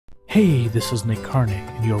Hey, this is Nick Karnick,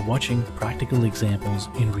 and you're watching Practical Examples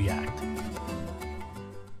in React.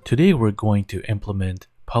 Today we're going to implement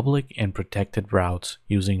public and protected routes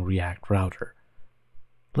using React Router.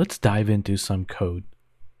 Let's dive into some code.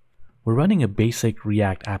 We're running a basic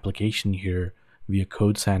React application here via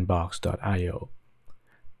codesandbox.io.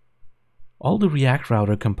 All the React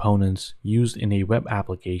Router components used in a web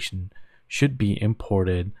application should be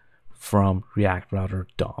imported from React Router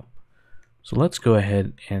DOM. So let's go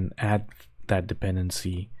ahead and add that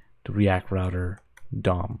dependency to React Router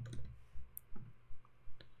DOM.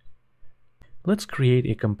 Let's create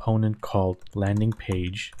a component called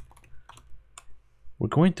LandingPage. We're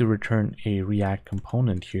going to return a React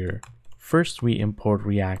component here. First, we import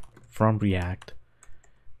React from React.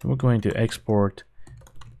 Then we're going to export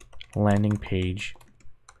LandingPage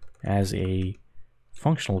as a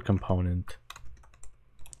functional component.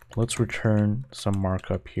 Let's return some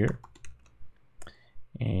markup here.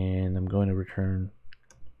 And I'm going to return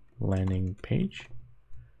landing page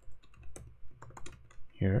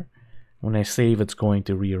here. When I save, it's going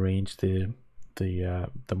to rearrange the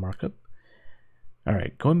markup. All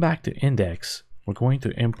right, going back to index, we're going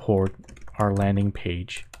to import our landing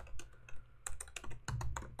page.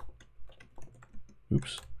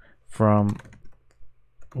 From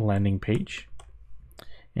landing page,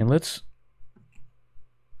 and let's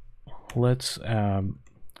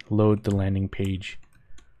load the landing page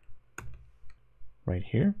right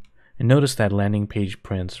here, and notice that landing page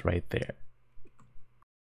prints right there.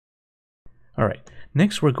 All right,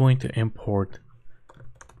 next we're going to import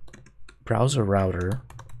browser router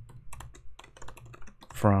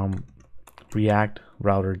from React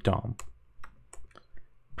Router DOM.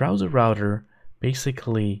 Browser router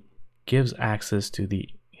basically gives access to the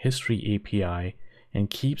history API and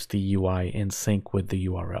keeps the UI in sync with the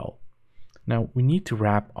URL. Now we need to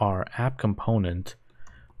wrap our app component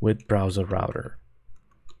with browser router.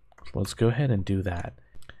 So let's go ahead and do that.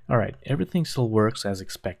 All right, everything still works as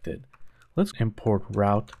expected. Let's import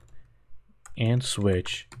route and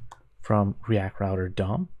switch from React Router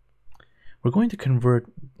DOM. We're going to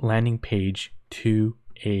convert landing page to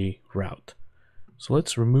a route. So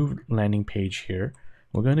let's remove landing page here.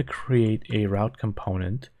 We're going to create a route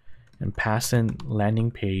component and pass in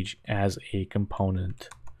landing page as a component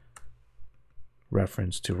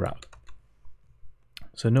reference to route.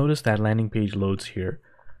 So notice that landing page loads here.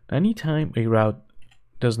 Anytime a route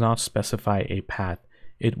does not specify a path,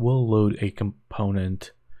 it will load a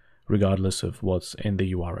component regardless of what's in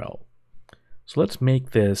the URL. So let's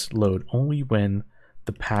make this load only when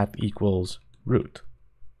the path equals root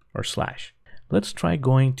or slash. Let's try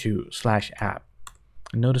going to /app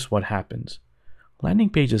and notice what happens. Landing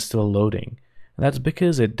page is still loading, and that's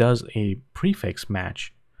because it does a prefix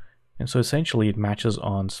match. And so essentially it matches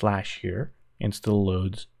on slash here and still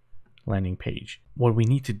loads landing page. What we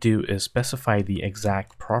need to do is specify the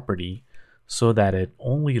exact property so that it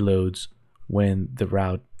only loads when the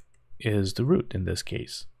route is the root in this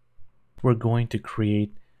case. We're going to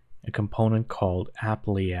create a component called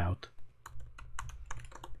AppLayout,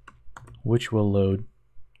 which will load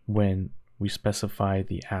when we specify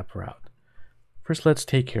the app route. First, let's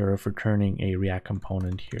take care of returning a React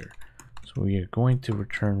component here. So we are going to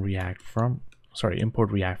return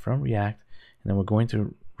import React from React, and then we're going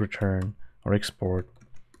to return or export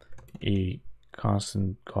a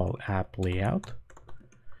constant called AppLayout,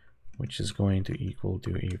 which is going to equal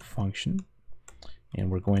to a function, and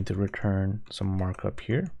we're going to return some markup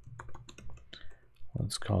here.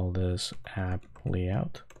 Let's call this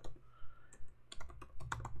AppLayout,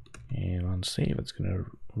 and on save it's going to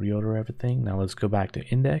reorder everything. Now let's go back to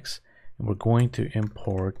index, and we're going to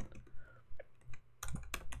import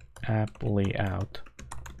AppLayout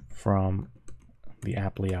from the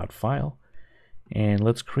AppLayout file, and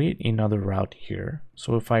let's create another route here.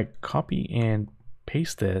 So if I copy and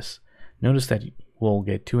paste this, notice that we'll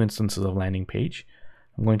get two instances of landing page.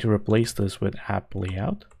 I'm going to replace this with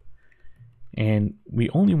AppLayout, and we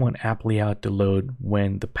only want AppLayout to load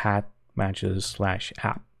when the path matches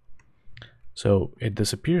 /app. So it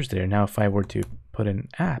disappears there. Now if I were to put in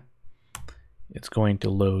app, it's going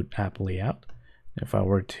to load AppLayout. If I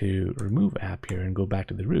were to remove app here and go back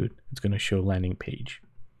to the root, it's going to show landing page.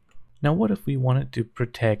 Now what if we wanted to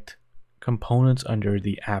protect components under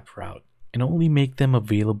the app route and only make them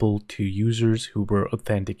available to users who were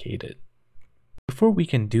authenticated? Before we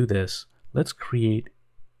can do this, let's create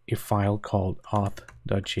a file called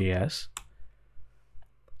auth.js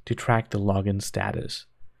to track the login status.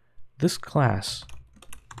 This class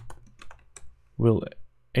will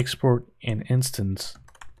export an instance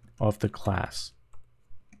of the class.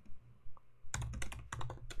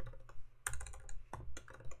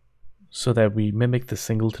 so that we mimic the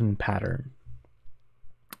singleton pattern.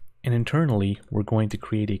 And internally, we're going to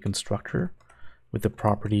create a constructor with a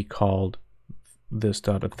property called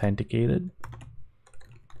this.authenticated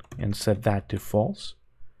and set that to false.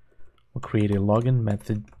 We'll create a login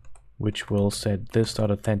method which will set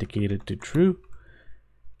this.authenticated to true.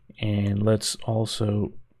 And let's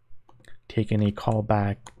also take in a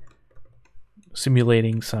callback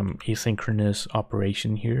simulating some asynchronous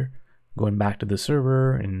operation here, going back to the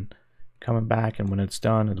server and coming back, and when it's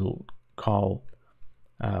done it'll call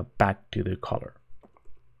back to the caller.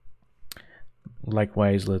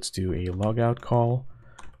 Likewise, let's do a logout call,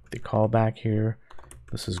 the callback here.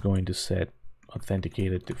 This is going to set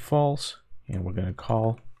authenticated to false, and we're going to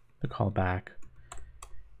call the callback.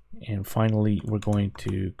 And finally, we're going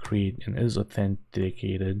to create an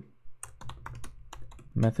isAuthenticated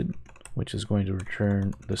method, which is going to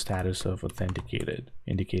return the status of authenticated,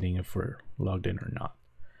 indicating if we're logged in or not.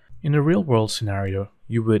 In a real world scenario,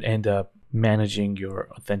 you would end up managing your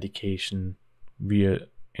authentication via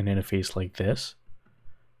an interface like this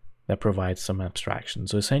that provides some abstraction.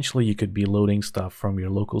 So essentially, you could be loading stuff from your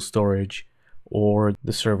local storage or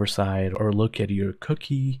the server side, or look at your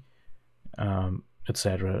cookie,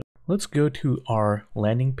 etc. Let's go to our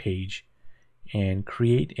landing page and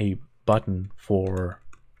create a button for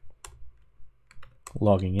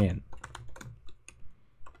logging in.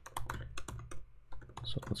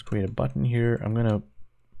 So let's create a button here. I'm going to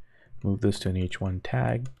move this to an H1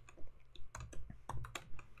 tag.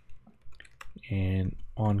 And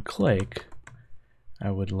on click,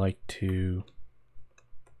 I would like to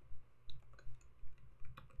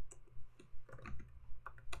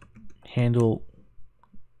handle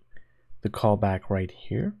the callback right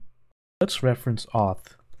here. Let's reference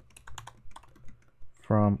auth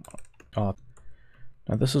from auth.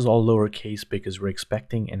 Now this is all lowercase because we're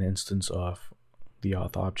expecting an instance of the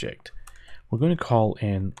auth object. We're going to call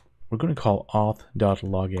auth.login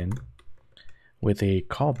with a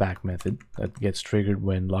callback method that gets triggered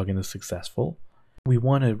when login is successful. We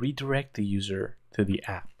want to redirect the user to the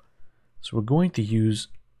app. So we're going to use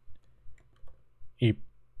a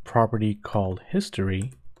property called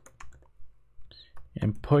history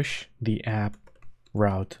and push the app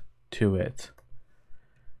route to it.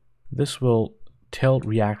 This will tell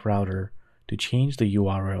React Router to change the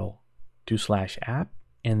URL to /app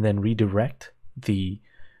and then redirect the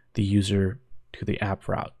user to the app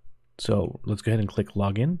route. So let's go ahead and click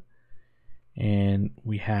login, and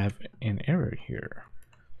we have an error here.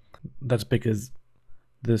 That's because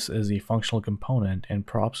this is a functional component and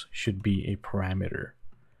props should be a parameter.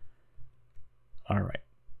 All right,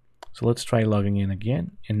 so let's try logging in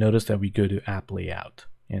again, and notice that we go to AppLayout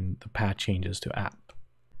and the path changes to app.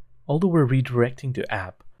 Although we're redirecting to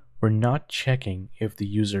app, we're not checking if the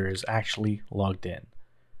user is actually logged in.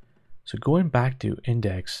 So going back to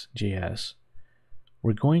index.js,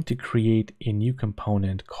 we're going to create a new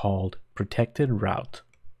component called protected route.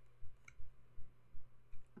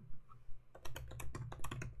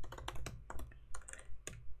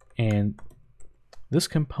 And this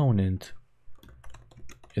component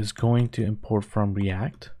is going to import from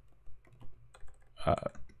React,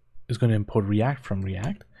 from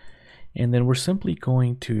React, and then we're simply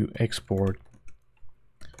going to export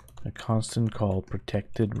a constant called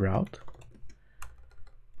protected route,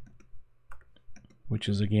 which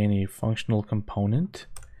is again a functional component,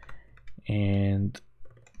 and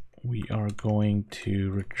we are going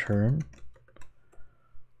to return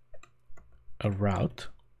a route.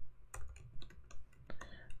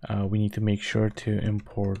 We need to make sure to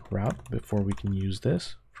import route before we can use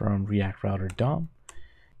this from React Router DOM.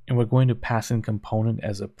 And we're going to pass in component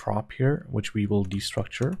as a prop here, which we will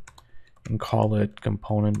destructure and call it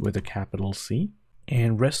component with a capital C.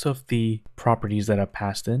 And rest of the properties that are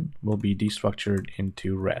passed in will be destructured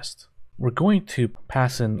into rest. We're going to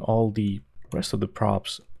pass in all the rest of the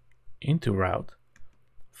props into route,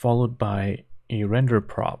 followed by a render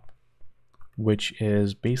prop, which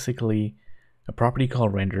is basically a property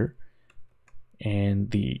called render,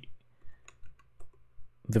 and the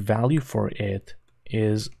value for it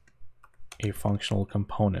is a functional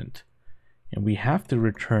component, and we have to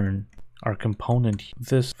return our component.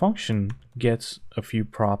 This function gets a few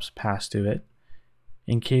props passed to it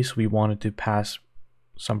in case we wanted to pass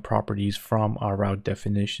some properties from our route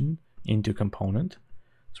definition into component.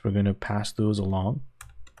 So we're going to pass those along.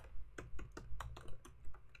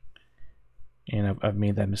 And I've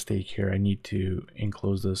made that mistake here. I need to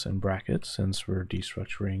enclose this in brackets since we're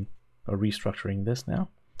destructuring or restructuring this now.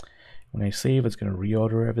 When I save, it's going to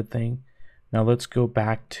reorder everything. Now let's go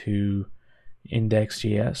back to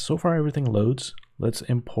index.js. So far everything loads. Let's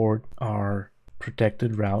import our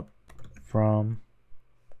protected route from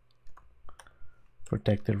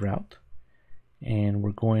protected route, and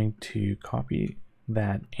we're going to copy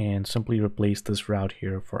that and simply replace this route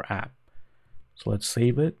here for app. So let's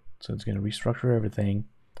save it. So it's going to restructure everything.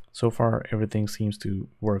 So far everything seems to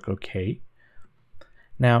work okay.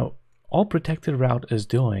 Now all protected route is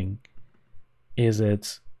doing is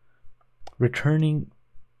it's returning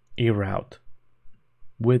a route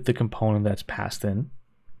with the component that's passed in.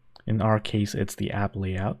 In our case it's the app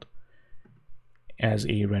layout as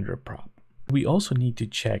a render prop. We also need to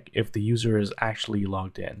check if the user is actually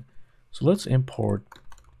logged in. So let's import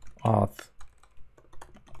auth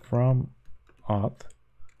from auth,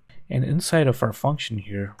 and inside of our function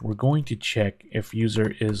here we're going to check if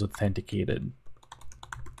user is authenticated,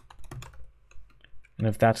 and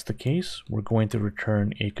if that's the case we're going to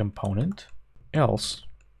return a component, else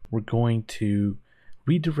we're going to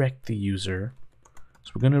redirect the user.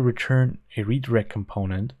 So we're going to return a redirect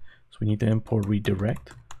component, so we need to import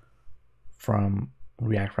redirect from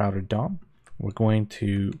React Router DOM. We're going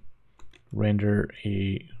to render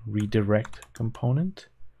a redirect component.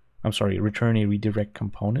 I'm sorry, return a redirect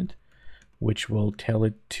component, which will tell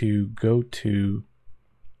it to go to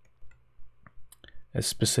a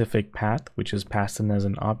specific path, which is passed in as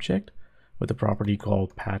an object with a property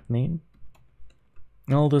called path name.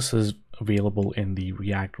 And all this is available in the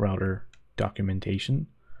React Router documentation.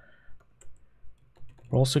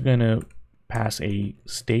 We're also going to pass a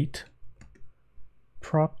state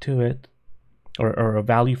prop to it, or a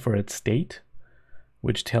value for its state,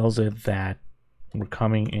 which tells it that we're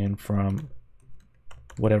coming in from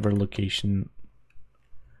whatever location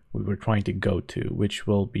we were trying to go to, which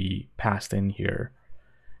will be passed in here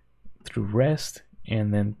through REST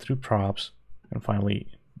and then through props and finally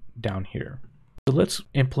down here. So let's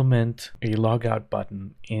implement a logout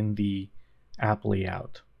button in the app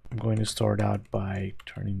layout. I'm going to start out by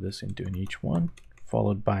turning this into an H1,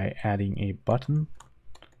 followed by adding a button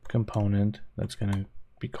component that's going to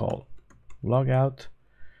be called logout,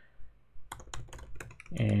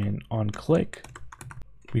 and on click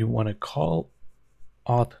we want to call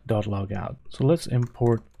auth.logout. So let's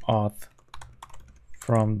import auth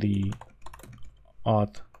from the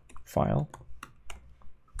auth file,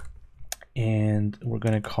 and we're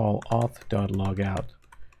going to call auth.logout,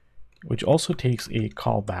 which also takes a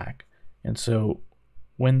callback. And so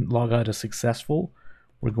when logout is successful,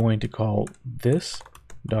 we're going to call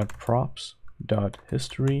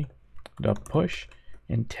this.props.history.push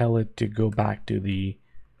and tell it to go back to the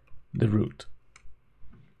root.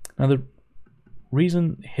 Now the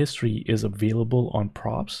reason history is available on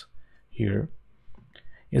props here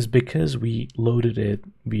is because we loaded it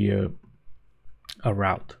via a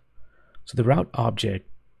route. So the route object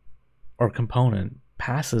or component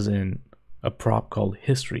passes in a prop called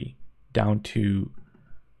history down to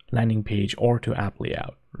landing page or to app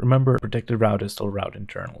layout. Remember, protected route is still route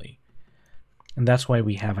internally. And that's why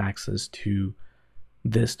we have access to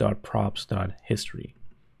this.props.history.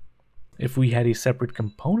 If we had a separate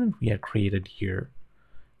component we had created here,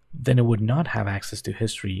 then it would not have access to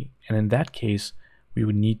history. And in that case, we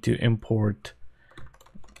would need to import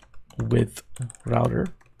with router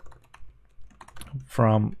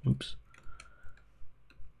from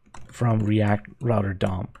React Router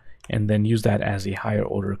DOM, and then use that as a higher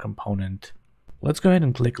order component. Let's go ahead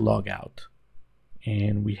and click logout,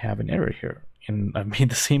 and we have an error here. And I've made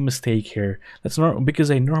the same mistake here. That's not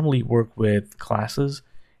because I normally work with classes,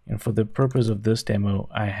 and for the purpose of this demo,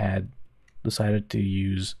 I had decided to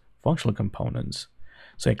use functional components.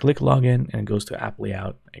 So I click login and it goes to app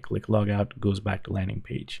layout. I click logout, goes back to landing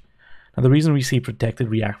page. Now the reason we see protected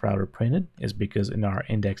React Router printed is because in our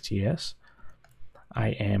index.js, I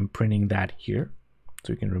am printing that here.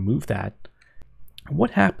 So we can remove that.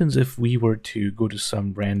 What happens if we were to go to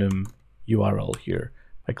some random URL here?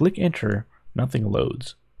 If I click enter, nothing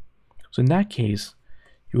loads. So in that case,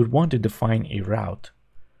 you would want to define a route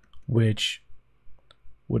which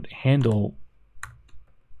would handle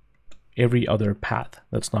every other path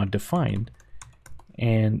that's not defined,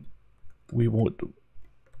 and we would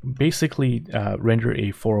basically render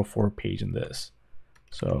a 404 page in this.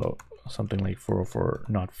 So something like 404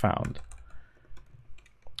 not found,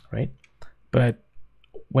 right? But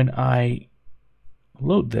when I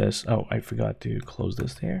load this, oh, I forgot to close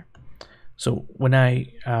this there. So when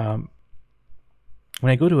I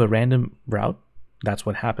go to a random route, that's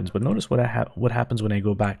what happens. But notice what happens when I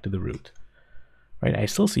go back to the root, right? I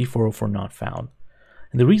still see 404 not found,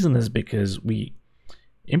 and the reason is because we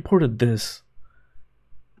imported this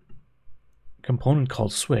component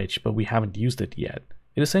called switch, but we haven't used it yet.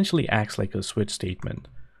 It essentially acts like a switch statement.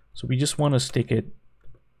 So we just want to stick it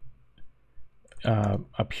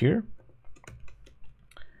up here,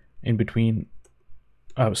 in between,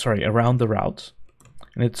 around the routes.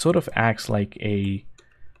 And it sort of acts like a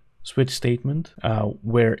switch statement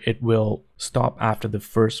where it will stop after the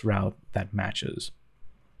first route that matches.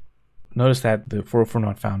 Notice that the 404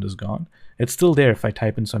 not found is gone. It's still there. If I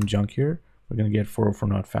type in some junk here, we're going to get 404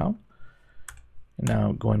 not found. And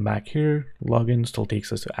now going back here, login still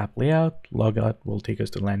takes us to AppLayout. Logout will take us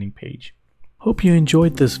to LandingPage. Hope you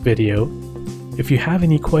enjoyed this video. If you have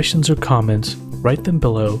any questions or comments, write them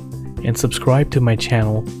below and subscribe to my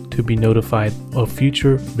channel to be notified of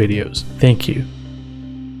future videos. Thank you.